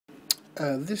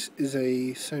This is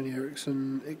a Sony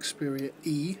Xperia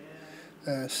E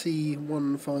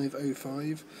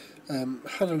C1505.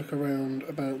 Had a look around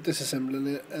about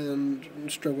disassembling it and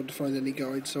struggled to find any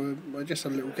guides, so I just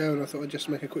had a little go and I thought I'd just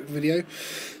make a quick video.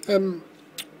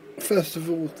 First of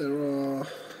all, there are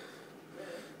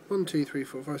 1, 2, 3,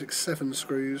 4, 5, 6, 7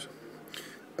 screws,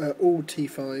 all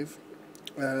T5.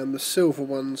 The silver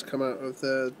ones come out of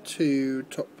the 2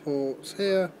 top ports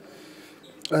here.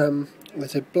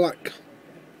 There's a black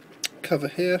cover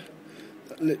here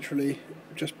that literally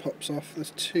just pops off.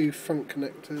 There's 2 front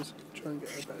connectors. Try and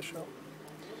get a better shot.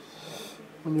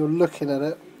 When you're looking at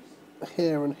it,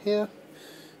 here and here,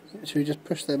 so you just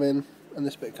push them in and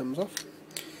this bit comes off.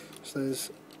 So there's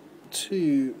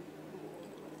 2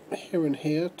 here and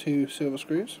here, 2 silver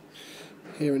screws.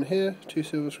 Here and here, 2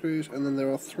 silver screws, and then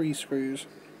there are 3 screws.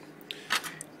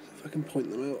 If I can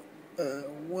point them out.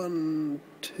 1,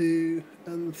 2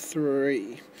 and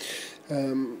 3.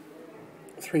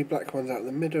 3 black ones out in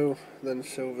the middle, then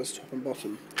silvers top and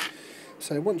bottom.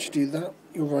 So once you do that,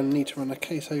 you'll need to run a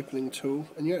case opening tool,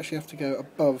 and you actually have to go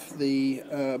above the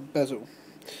bezel.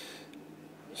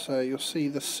 So you'll see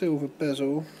the silver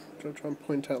bezel, which I'll try and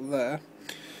point out there.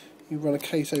 You run a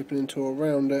case opening tool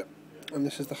around it, and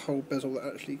this is the whole bezel that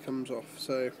actually comes off.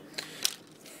 So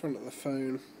the front of the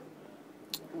phone,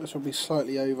 this will be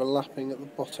slightly overlapping at the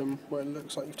bottom where it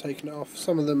looks like you've taken it off.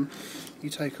 Some of them you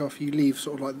take off, you leave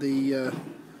sort of like the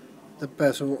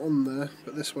bezel on there,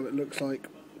 but this one it looks like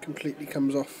completely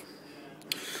comes off.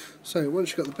 So once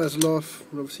you've got the bezel off,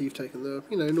 and obviously you've taken the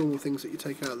normal things that you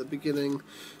take out at the beginning,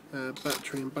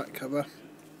 battery and back cover,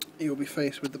 you'll be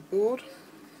faced with the board.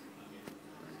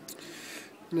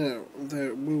 Now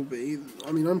there will be,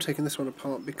 I'm taking this one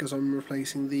apart because I'm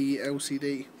replacing the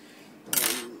LCD.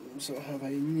 So I have a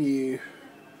new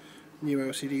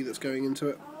LCD that's going into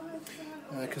it,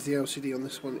 because the LCD on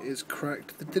this one is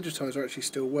cracked. The digitizer actually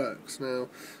still works. Now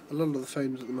a lot of the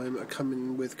phones at the moment are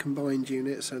coming with combined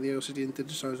units, so the LCD and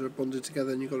digitizer are bonded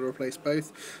together and you've got to replace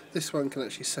both. This one can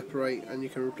actually separate and you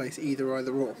can replace either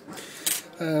or.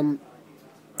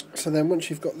 So then once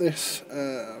you've got this,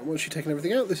 once you've taken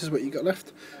everything out, this is what you've got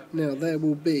left. Now there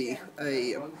will be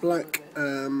a black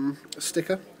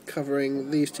sticker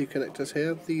covering these 2 connectors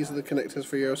here. These are the connectors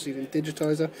for your LCD and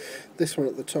digitizer. This one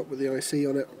at the top with the IC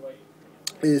on it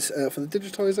is for the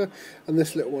digitizer, and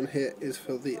this little one here is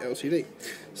for the LCD.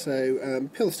 So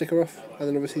peel the sticker off, and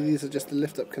then obviously these are just the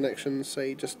lift up connections, so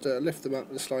you just lift them up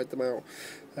and slide them out,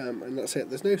 and that's it.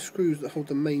 There's no screws that hold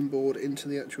the main board into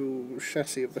the actual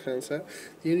chassis of the handset.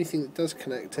 The only thing that does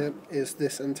connect it is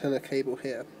this antenna cable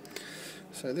here.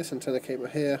 So this antenna cable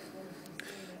here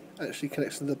actually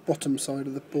connects to the bottom side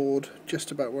of the board,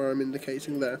 just about where I'm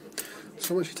indicating there.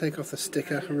 So once you take off the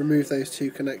sticker and remove those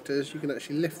 2 connectors, you can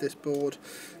actually lift this board,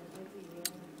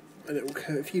 and it will,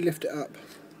 if you lift it up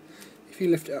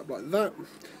like that,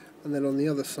 and then on the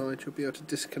other side you'll be able to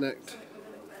disconnect,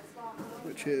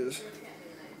 which is,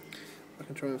 I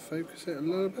can try and focus it a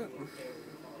little bit.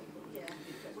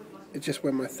 It's just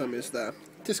where my thumb is there.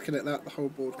 Disconnect that, the whole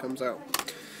board comes out.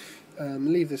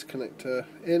 Leave this connector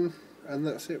in, and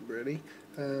that's it really.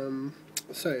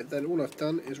 So then all I've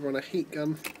done is run a heat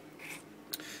gun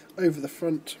over the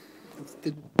front of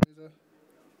the digitizer,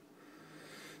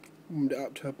 warmed it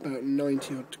up to about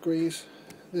 90 odd degrees.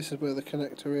 This is where the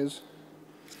connector is,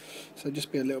 so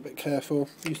just be a little bit careful.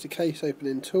 Use the case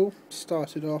opening tool,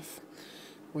 start it off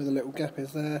where the little gap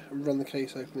is there, and run the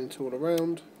case opening tool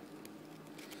around,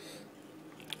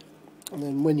 and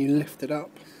then when you lift it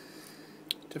up,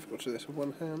 difficult to do this with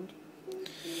one hand,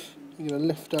 you're going to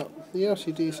lift up. The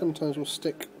LCD sometimes will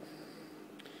stick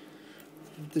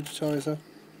to the digitizer,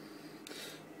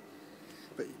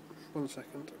 but 1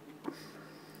 second.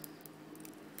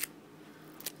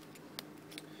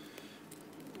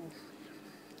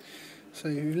 So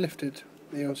you've lifted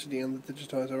the LCD and the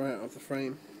digitizer out of the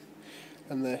frame,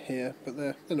 and they're here, but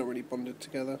they're not really bonded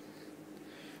together.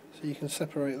 So you can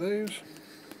separate those,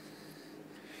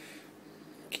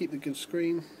 keep the good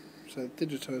screen, so the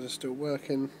digitizer is still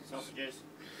working. Sausages.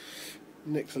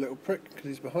 Nick's a little prick because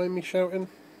he's behind me shouting,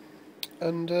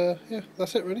 and yeah,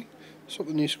 that's it really. Swap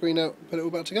the new screen out, put it all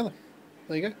back together.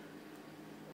 There you go.